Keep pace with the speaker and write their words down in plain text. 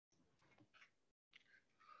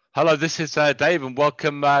Hello, this is Dave, and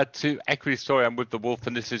welcome to Equity Story. I'm with the Wolf,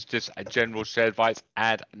 and this is just a general share advice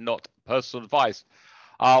and not personal advice.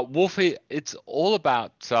 Wolfie, it's all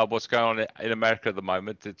about what's going on in America at the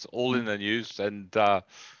moment. It's all in the news, and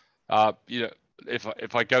you know,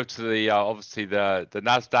 if I go to the obviously the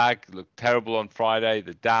Nasdaq looked terrible on Friday.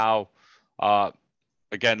 The Dow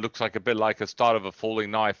again looks like a bit like a start of a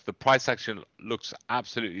falling knife. The price action looks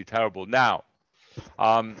absolutely terrible now.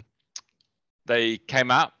 They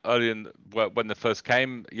came out early when they first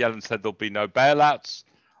came. Yellen said there'll be no bailouts.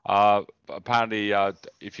 Apparently,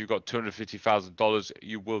 if you've got $250,000,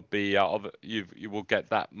 you will be you will get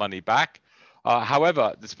that money back.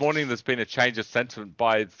 However, this morning there's been a change of sentiment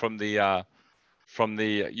from the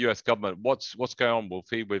U.S. government. What's going on,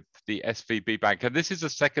 Wolfie, with the SVB bank? And this is the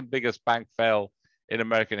second biggest bank fail in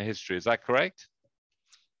American history. Is that correct?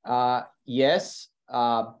 Yes.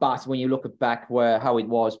 But when you look at back how it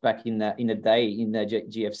was back in the day in the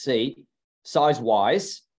GFC,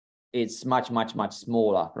 size-wise, it's much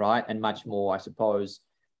smaller, right? And much more, I suppose,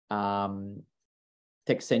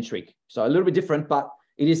 tech-centric. So a little bit different, but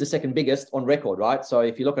it is the second biggest on record, right? So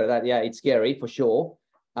if you look at that, yeah, it's scary for sure.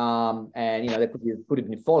 And there could have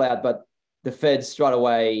been fallout, but the Fed straight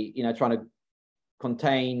away, trying to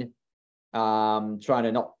contain, trying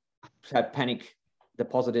to not have panic.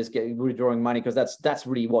 Depositors withdrawing money, because that's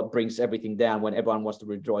really what brings everything down when everyone wants to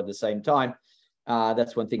withdraw at the same time.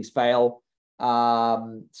 That's when things fail.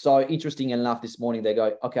 So interesting enough, this morning they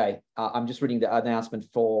go, okay, I'm just reading the announcement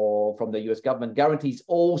from the US government, guarantees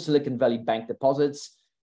all Silicon Valley Bank deposits,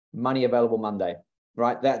 money available Monday,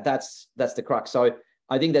 right? That's the crux. So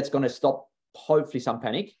I think that's going to stop hopefully some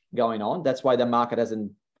panic going on. That's why the market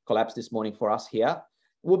hasn't collapsed this morning for us here.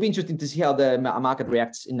 It will be interesting to see how the market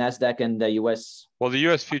reacts in Nasdaq and the US. Well, the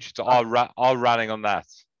US futures are running on that.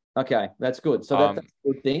 Okay, that's good. So that's a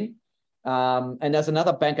good thing. And there's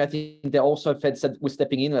another bank, I think they also Fed said we're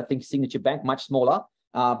stepping in. I think Signature Bank, much smaller.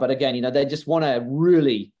 But again, they just want to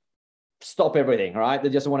really stop everything, right? They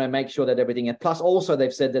just want to make sure that everything. And plus, also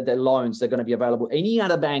they've said that their loans are going to be available. Any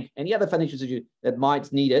other bank, any other financial institution that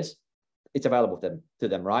might need it, it's available to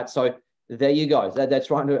them, right? So there you go. They're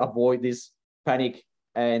trying to avoid this panic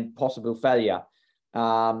and possible failure.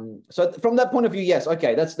 So from that point of view, yes,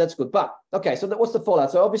 okay, that's good. But okay, so what's the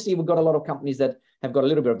fallout? So obviously we've got a lot of companies that have got a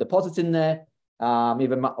little bit of deposits in there.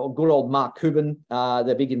 Even good old Mark Cuban,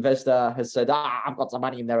 the big investor, has said, I've got some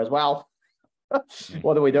money in there as well.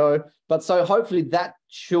 What do we do? But so hopefully that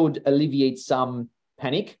should alleviate some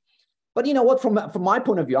panic. But you know what, from my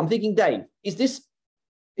point of view, I'm thinking, Dave, is this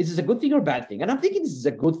a good thing or a bad thing? And I'm thinking this is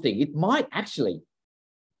a good thing. It might actually,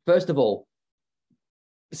 first of all,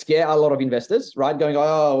 scare a lot of investors, right? Going,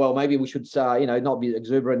 oh, well, maybe we should, not be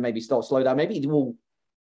exuberant, maybe slow down. Maybe it will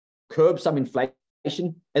curb some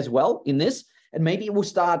inflation as well in this. And maybe it will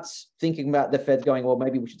start thinking about the Fed going, well,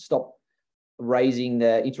 maybe we should stop raising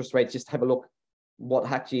the interest rates, just have a look what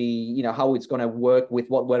actually, how it's going to work with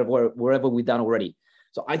wherever we've done already.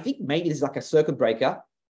 So I think maybe this is like a circuit breaker.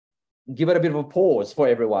 Give it a bit of a pause for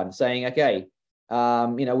everyone, saying, okay,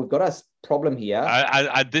 we've got a problem here.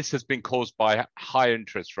 And this has been caused by high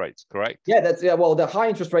interest rates, correct? Yeah, well, the high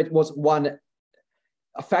interest rate was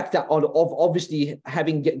a factor of obviously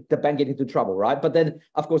having the bank getting into trouble, right? But then,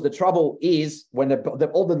 of course, the trouble is when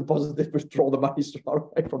all the depositors withdraw the money straight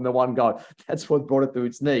away from the one guy. That's what brought it to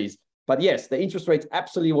its knees. But yes, the interest rate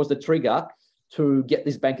absolutely was the trigger to get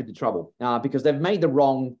this bank into trouble because they've made the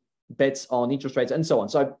wrong bets on interest rates and so on.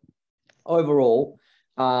 So overall,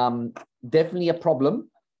 definitely a problem.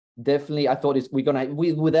 Definitely, I thought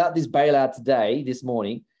without this bailout this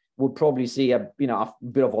morning, we'll probably see a bit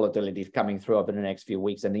of volatility coming through over the next few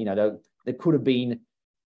weeks, and there could have been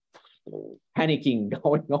panicking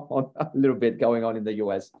going on a little bit going on in the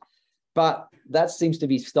US, but that seems to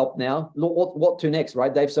be stopped now. What to next,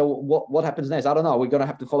 right, Dave? So what happens next? I don't know. We're going to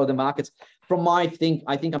have to follow the markets. From my thing,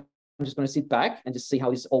 I think I'm just going to sit back and just see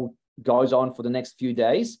how this all goes on for the next few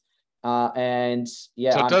days. And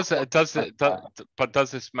yeah. So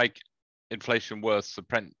does this make inflation worse?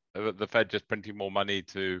 The Fed just printing more money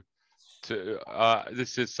this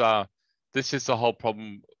is the whole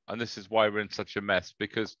problem, and this is why we're in such a mess,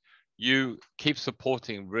 because you keep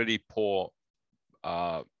supporting really poor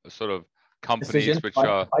sort of companies which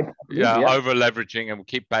are over leveraging, and we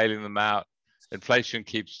keep bailing them out. Inflation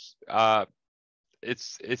keeps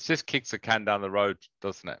it's just kicks the can down the road,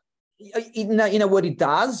 doesn't it? You know what it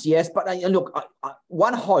does, yes. But look,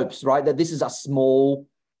 one hopes, right, that this is a small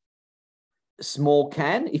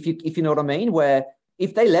can, if you know what I mean. Where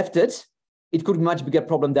if they left it, it could be a much bigger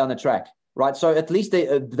problem down the track, right? So at least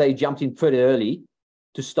they jumped in pretty early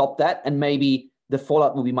to stop that, and maybe the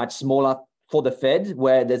fallout will be much smaller for the Fed,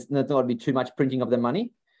 where there's not going to be too much printing of the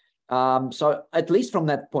money. So at least from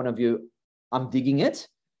that point of view, I'm digging it.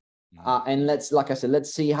 And like I said,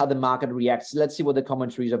 let's see how the market reacts. Let's see what the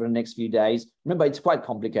commentary is over the next few days. Remember, it's quite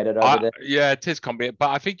complicated over there. Yeah, it is complicated,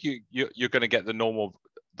 but I think you're going to get the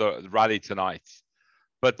rally tonight.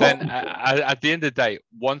 But then at the end of the day,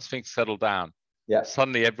 once things settle down,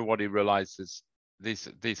 suddenly everybody realizes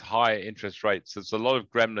these higher interest rates. There's a lot of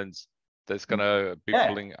gremlins that's going to be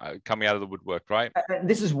coming out of the woodwork, right? And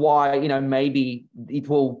this is why, maybe it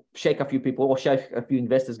will shake a few people or shake a few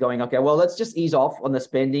investors going, okay, well, let's just ease off on the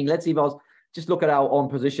spending. Let's just look at our own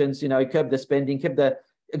positions, curb the spending, keep the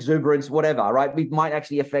exuberance, whatever, right? We might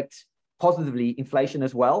actually affect positively inflation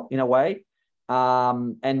as well, in a way.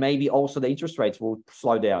 And maybe also the interest rates will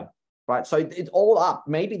slow down, right? So it's all up.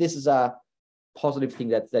 Maybe this is a positive thing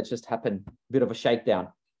that just happened, a bit of a shakedown.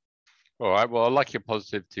 All right. Well, I like your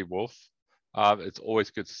positivity, Wolf. It's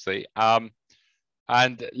always good to see. And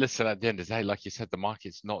listen, at the end of the day, like you said, the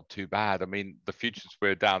market's not too bad. I mean, the futures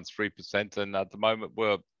we're down 3%, and at the moment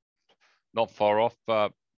we're not far off.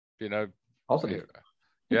 Positive.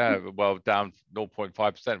 Yeah, well, down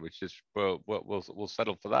 0.5%, which is we'll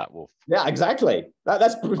settle for that, Wolf. Yeah, exactly.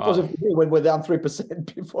 That's positive when we're down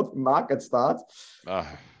 3% before the market starts.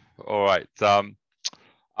 All right.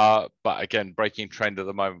 But again, breaking trend at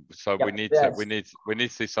the moment, so we need to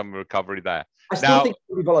see some recovery there. I still think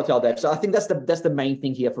it'll be volatile, Dave. So I think that's the main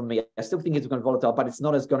thing here for me. I still think it's going to be volatile, but it's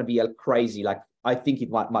not as going to be a crazy like I think it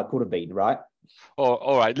could have been, right? Oh,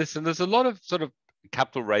 all right. Listen, there's a lot of sort of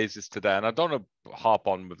capital raises today, and I don't want to harp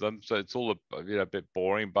on with them, so it's all a bit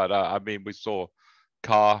boring. But I mean, we saw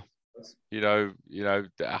Car,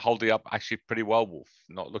 holding up actually pretty well, Wolf.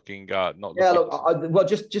 Not looking. Well,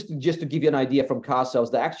 just to give you an idea from car sales,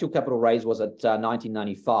 the actual capital raise was at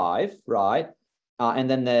 1995, right? And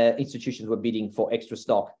then the institutions were bidding for extra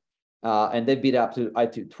stock, and they bid up to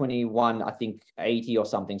 21, I think 80 or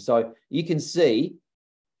something. So you can see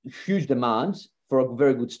huge demand for a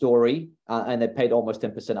very good story, and they paid almost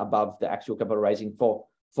 10% above the actual capital raising for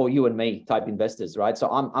you and me type investors, right?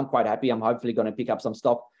 So I'm quite happy. I'm hopefully going to pick up some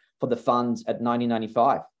stock for the funds at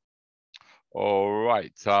 1995. All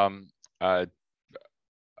right.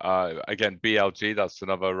 Again, BLG, that's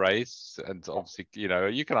another raise, and obviously,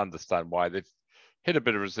 you can understand why they've hit a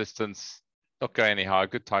bit of resistance, not going any higher.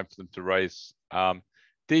 Good time for them to raise.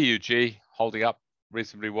 DUG holding up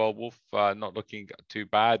reasonably well, Wolf. Not looking too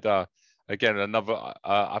bad. Again,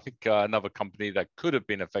 I think another company that could have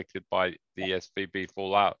been affected by the SVB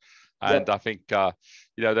fallout. And I think, they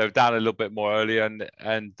were down a little bit more earlier,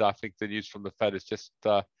 and I think the news from the Fed has just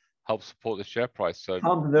helped support the share price. So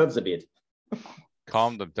calm the nerves a bit.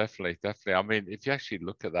 Calm them, definitely. I mean, if you actually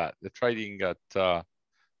look at that, they're trading at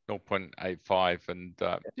 0.85, and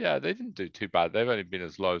they didn't do too bad. They've only been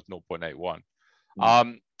as low as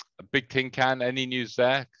 0.81. Big Tin Can, any news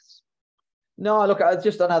there? No, look,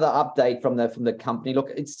 just another update from the company.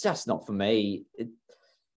 Look, it's just not for me.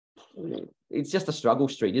 It's just a struggle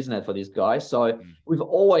street, isn't it, for these guys? So we've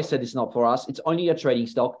always said it's not for us. It's only a trading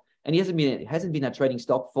stock, and it hasn't been a trading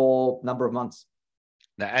stock for a number of months.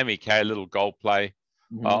 Now, MEK, a little gold play.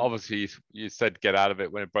 Obviously, you said get out of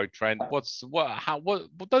it when it broke trend. What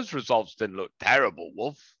those results didn't look terrible,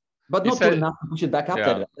 Wolf. But not good enough to push it back up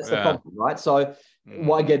there. That's the problem, right? So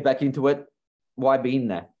why get back into it? Why be in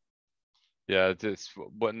there? Yeah, there's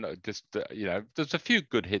a few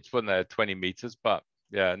good hits, weren't there? 20 meters, but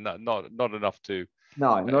not enough to.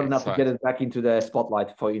 No, not enough to get it back into the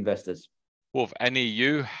spotlight for investors. Wolf,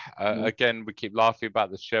 NEU, again, we keep laughing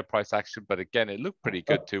about the share price action, but again, it looked pretty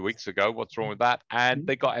good 2 weeks ago. What's wrong with that? And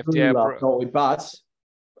they got FDA approved. But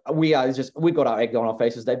we've got our egg on our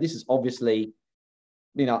faces, Dave. This is obviously,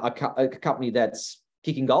 a company that's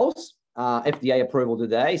kicking goals. FDA approval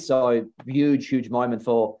today, so huge moment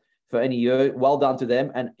for NEU. Well done to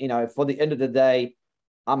them. And for the end of the day,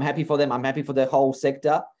 I'm happy for them. I'm happy for the whole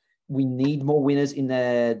sector. We need more winners in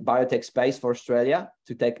the biotech space for Australia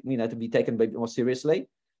to be taken a bit more seriously.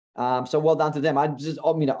 So well done to them. I'm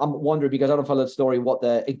wondering, because I don't follow the story, what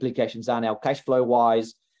the implications are now, cash flow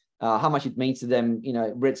wise, how much it means to them.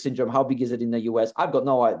 Rett syndrome, how big is it in the US? I've got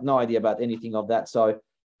no idea about anything of that. So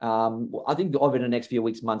I think over the next few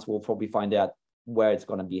weeks, months, we'll probably find out where it's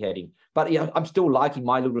going to be heading. But I'm still liking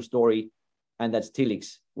my little story, and that's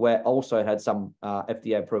Telix, where also it had some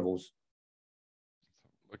FDA approvals.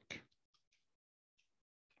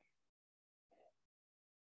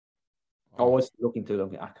 I was looking to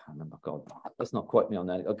them. I can't remember. God, let's not quote me on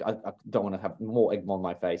that. I don't want to have more egg on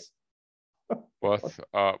my face. Well,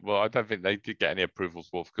 I don't think they did get any approvals,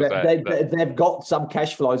 Wolf, because they've got some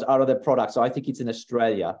cash flows out of their product. So I think it's in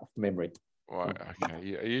Australia, from memory. Right.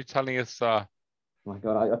 Okay. Are you telling us? Oh my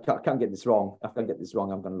God, I can't get this wrong. I can't get this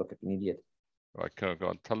wrong. I'm going to look like an idiot. Right. Go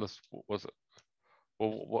on. Tell us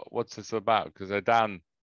what's this about? Because they're down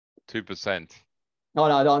 2%.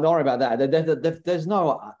 No, don't worry about that. There's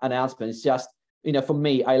no announcement. It's just, for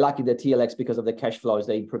me, I like the TLX because of the cash flows.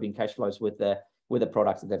 They're improving cash flows with the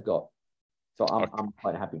products that they've got. So I'm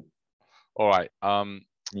quite happy. All right.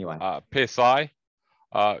 Anyway, PSI.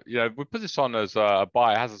 We put this on as a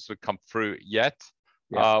buy. It hasn't sort of come through yet.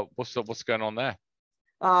 Yeah. What's going on there?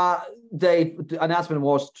 The announcement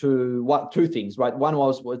was two things, right? One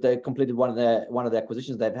was they completed one of the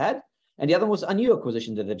acquisitions they've had, and the other was a new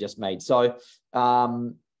acquisition that they've just made. So,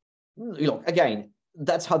 again,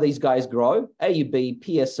 that's how these guys grow. AUB,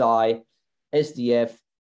 PSI, SDF.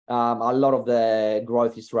 A lot of the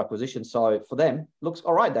growth is through acquisition. So for them, looks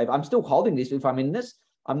all right, Dave. I'm still holding this. If I'm in this,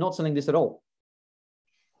 I'm not selling this at all.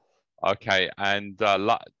 Okay, and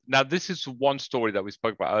now this is one story that we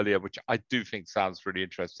spoke about earlier, which I do think sounds really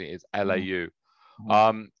interesting. Is LAU?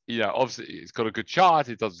 Mm-hmm. Obviously it's got a good chart.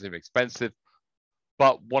 It doesn't seem expensive,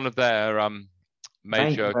 but one of their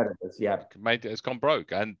major competitors, it's gone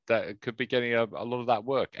broke, and it could be getting a lot of that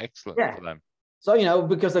work. Excellent for them. So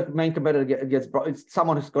because the main competitor gets broke, it's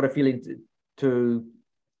someone who's got a feeling to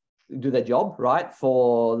do their job right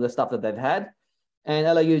for the stuff that they've had. And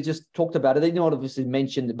LAU just talked about it. They not obviously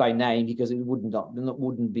mentioned by name because it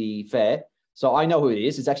wouldn't be fair. So I know who it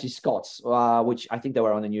is. It's actually Scott's, which I think they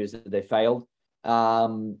were on the news that they failed.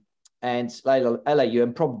 And LAU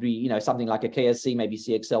and probably something like a KSC, maybe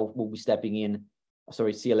CXL will be stepping in.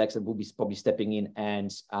 Sorry, CLX will be probably stepping in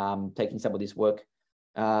and taking some of this work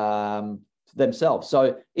themselves.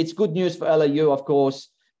 So it's good news for LAU, of course.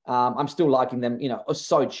 I'm still liking them.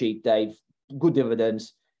 So cheap, Dave. Good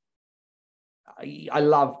dividends. I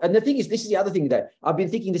love, and the thing is, this is the other thing that I've been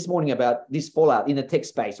thinking this morning about this fallout in the tech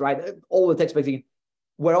space, right? All the tech space thinking,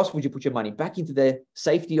 where else would you put your money? Back into the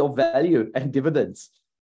safety of value and dividends,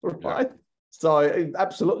 right? Yeah. So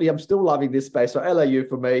absolutely, I'm still loving this space. So LAU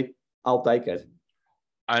for me, I'll take it.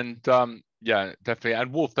 And yeah, definitely.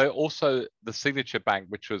 And Wolf, they're also the signature bank,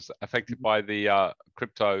 which was affected by the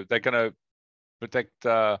crypto. They're going to protect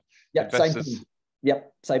investors. Same thing.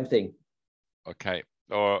 Yep, same thing. Okay.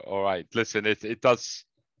 All right. Listen, it does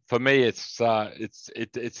for me. It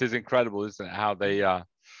is incredible, isn't it? How they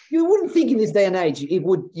you wouldn't think in this day and age you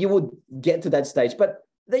would get to that stage, but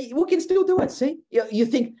we can still do it. See, you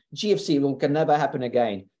think GFC can never happen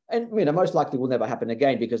again, and most likely will never happen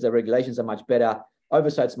again because the regulations are much better,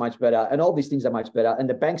 oversight's much better, and all these things are much better, and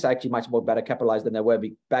the banks are actually much more better capitalized than they were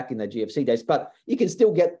back in the GFC days. But you can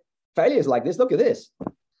still get failures like this. Look at this.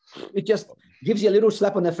 It just gives you a little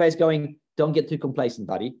slap on the face going, don't get too complacent,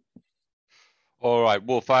 buddy. All right,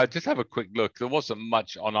 Wolf, I just have a quick look. There wasn't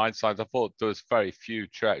much on Einstein. I thought there was very few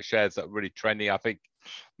shares that were really trending. I think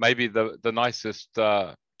maybe the nicest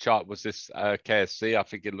chart was this KSC. I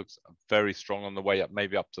think it looks very strong on the way up,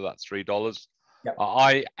 maybe up to that $3. Yep.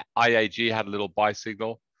 IAG had a little buy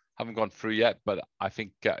signal. Haven't gone through yet, but I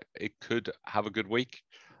think it could have a good week.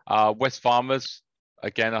 West Farmers,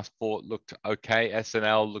 again, I thought looked okay.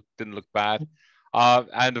 SNL didn't look bad.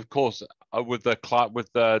 And of course, with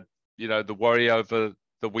the the worry over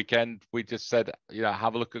the weekend, we just said,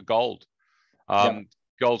 have a look at gold.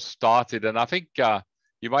 Gold started, and I think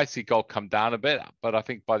you might see gold come down a bit, but I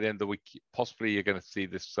think by the end of the week, possibly you're going to see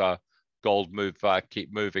this gold move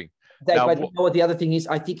keep moving. Dave, now, but you know what the other thing is?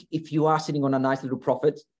 I think if you are sitting on a nice little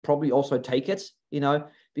profit, probably also take it,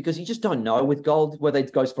 because you just don't know with gold whether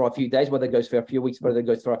it goes for a few days, whether it goes for a few weeks, whether it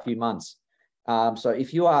goes for a few months. So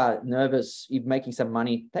if you are nervous, you're making some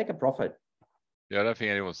money, take a profit. Yeah, I don't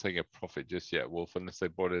think anyone's taking a profit just yet, Wolf, unless they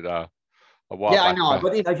bought it a while back. Yeah, I know,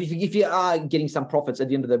 but if you are getting some profits at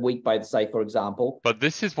the end of the week, by say, for example. But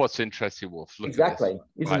this is what's interesting, Wolf. Look exactly, at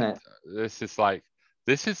this, isn't it?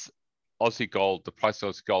 This is Aussie gold, the price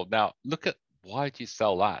of Aussie gold. Now, look at why do you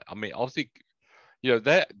sell that? I mean, Aussie,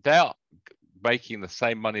 they're making the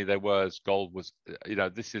same money they were as gold was.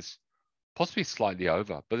 This is possibly slightly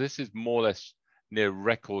over, but this is more or less near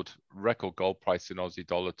record gold price in Aussie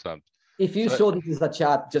dollar terms. If you saw this as a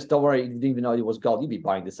chart, just don't worry, you didn't even know it was gold, you'd be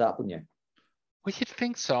buying this up, wouldn't you? Well, you'd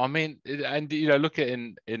think so. I mean, look at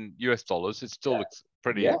in US dollars, it still looks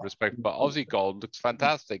pretty respectable, but Aussie gold looks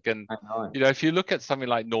fantastic. And, if you look at something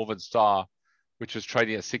like Northern Star, which was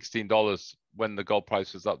trading at $16 when the gold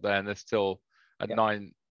price was up there, and they're still at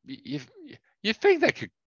 9, you think they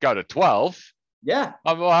could go to 12. Yeah.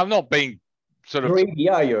 I'm not being sort of greedy,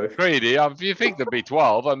 are you? Greedy. If you think there'd be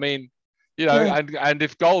 12, I mean, and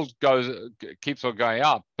if gold keeps on going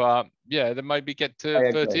up, they maybe get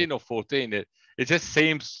to 13 or 14. It just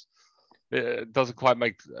seems it doesn't quite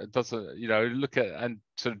make, it doesn't, you know, look at, and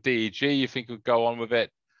sort of DEG, you think would go on with it.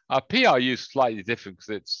 PRU is slightly different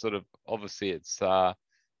because it's sort of, obviously it's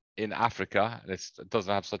in Africa, and it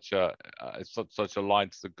doesn't have such a, it's not such a line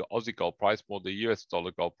to the Aussie gold price, more the US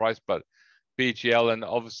dollar gold price, but BGL and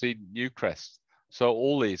obviously Newcrest. So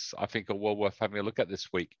all these, I think, are well worth having a look at this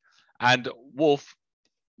week. And Wolf,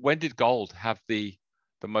 when did gold have the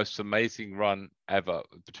most amazing run ever,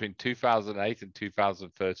 between 2008 and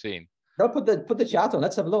 2013? No, put the chart on.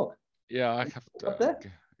 Let's have a look. Yeah, I have to.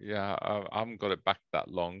 Yeah, I haven't got it back that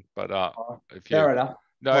long, but if you, fair enough.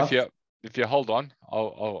 No, well, if you hold on,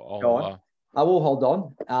 I'll I will hold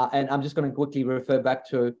on, and I'm just going to quickly refer back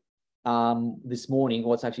to this morning,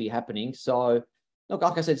 what's actually happening. So, look,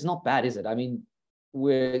 like I said, it's not bad, is it? I mean,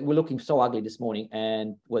 we're looking so ugly this morning,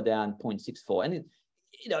 and we're down 0.64, and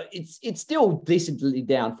you know, it's still decently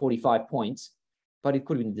down 45 points, but it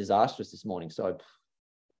could have been disastrous this morning. So,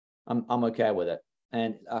 I'm okay with it.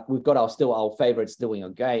 And we've got our favorites doing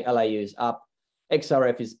okay. LAU is up,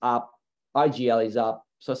 XRF is up, IGL is up.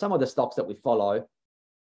 So some of the stocks that we follow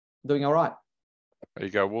doing all right. There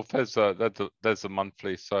you go. Well, there's a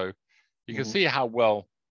monthly, so you can see how well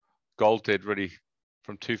gold did really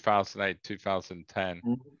from 2008 2010.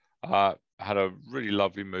 Had a really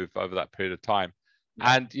lovely move over that period of time.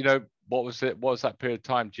 And you know, what was that period of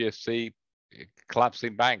time? GFC,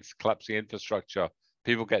 collapsing banks, collapsing infrastructure.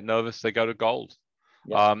 People get nervous, they go to gold.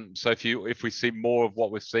 So if we see more of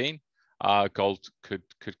what we're seeing, gold could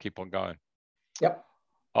keep on going. Yep.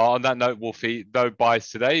 On that note, Wolfie, no buys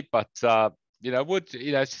today, but you know,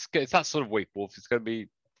 it's that sort of week, Wolf. It's going to be,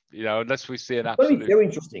 you know, unless we see an absolute. Very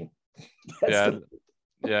interesting. Yeah,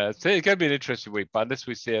 it's going to be an interesting week, but unless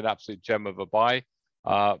we see an absolute gem of a buy,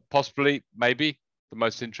 possibly, maybe the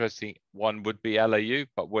most interesting one would be LAU,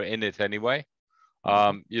 but we're in it anyway.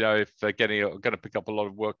 You know, if they're going to pick up a lot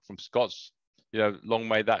of work from Scots, you know, long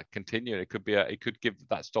may that continue. It could give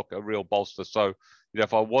that stock a real bolster. So, you know,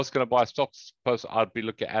 if I was going to buy a stock, I'd be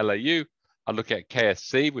looking at LAU. I'd look at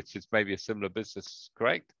KSC, which is maybe a similar business,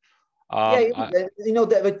 correct? You know,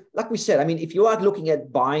 like we said, I mean, if you are looking at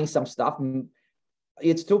buying some stuff,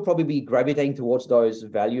 it'd still probably be gravitating towards those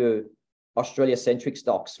value Australia-centric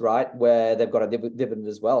stocks, right, where they've got a dividend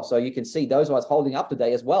as well. So you can see those ones holding up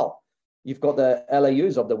today as well. You've got the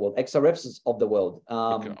LAUs of the world, XRFs of the world,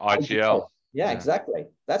 IGL. Yeah, exactly.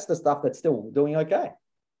 That's the stuff that's still doing okay.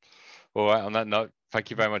 All right. On that note, thank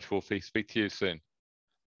you very much, Wolfie. Speak to you soon.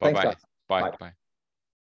 Bye-bye. Bye.